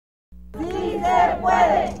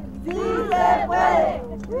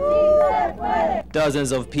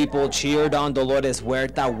Dozens of people cheered on Dolores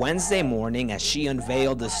Huerta Wednesday morning as she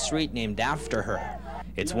unveiled the street named after her.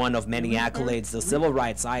 It's one of many accolades the civil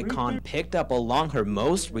rights icon picked up along her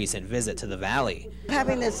most recent visit to the valley.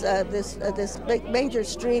 Having this big major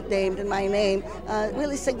street named in my name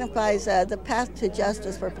really signifies the path to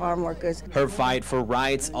justice for farm workers. Her fight for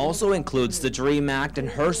rights also includes the DREAM Act and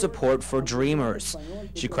her support for dreamers.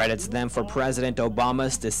 She credits them for President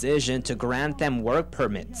Obama's decision to grant them work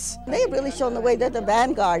permits. They've really shown the way. They're the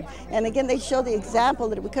vanguard. And again, they show the example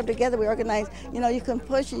that if we come together, we organize, you can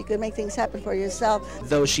push, you can make things happen for yourself.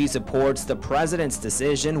 Though she supports the president's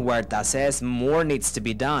decision, Huerta says more needs to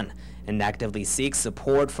be done and actively seeks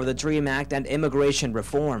support for the DREAM Act and immigration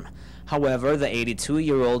reform. However, the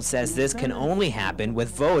 82-year-old says this can only happen with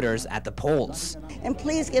voters at the polls. And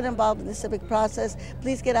please get involved in the civic process.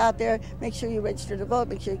 Please get out there, make sure you register to vote,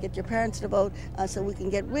 make sure you get your parents to vote so we can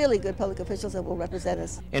get really good public officials that will represent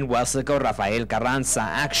us. In Wesco, Rafael Carranza,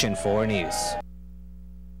 Action 4 News.